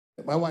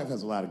My wife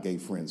has a lot of gay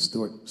friends.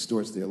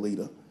 Stuart's their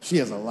leader. She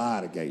has a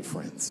lot of gay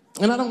friends.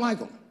 And I don't like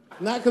them.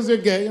 Not because they're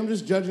gay, I'm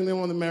just judging them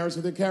on the merits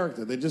of their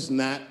character. They're just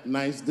not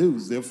nice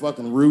dudes. They're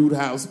fucking rude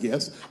house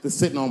guests. They're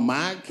sitting on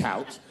my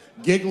couch,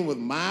 giggling with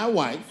my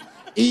wife,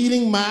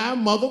 eating my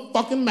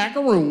motherfucking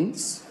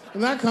macaroons.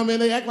 And I come in,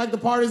 they act like the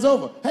party's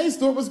over. Hey,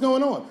 Stuart, what's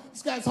going on?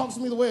 This guy talks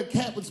to me the way a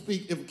cat would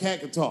speak if a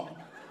cat could talk.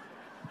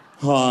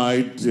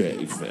 Hi,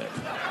 David.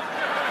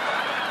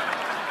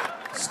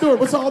 Stuart,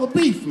 what's all the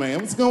beef, man?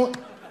 What's going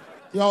on?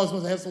 He always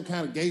must have some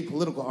kind of gay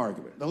political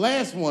argument. The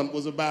last one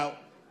was about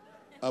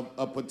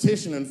a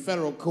petition in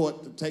federal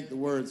court to take the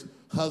words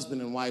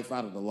husband and wife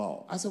out of the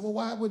law. I said, well,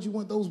 why would you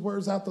want those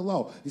words out the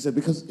law? He said,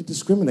 because it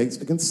discriminates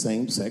against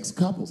same-sex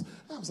couples.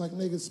 I was like,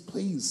 niggas,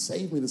 please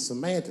save me the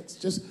semantics.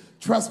 Just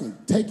trust me,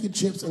 take your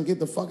chips and get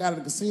the fuck out of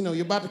the casino.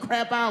 You're about to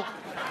crap out.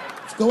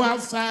 Just go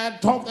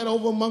outside, talk that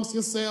over amongst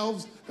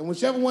yourselves, and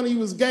whichever one of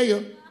you is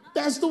gayer,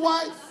 that's the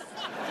wife.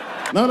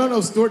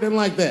 No, Stuart didn't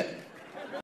like that.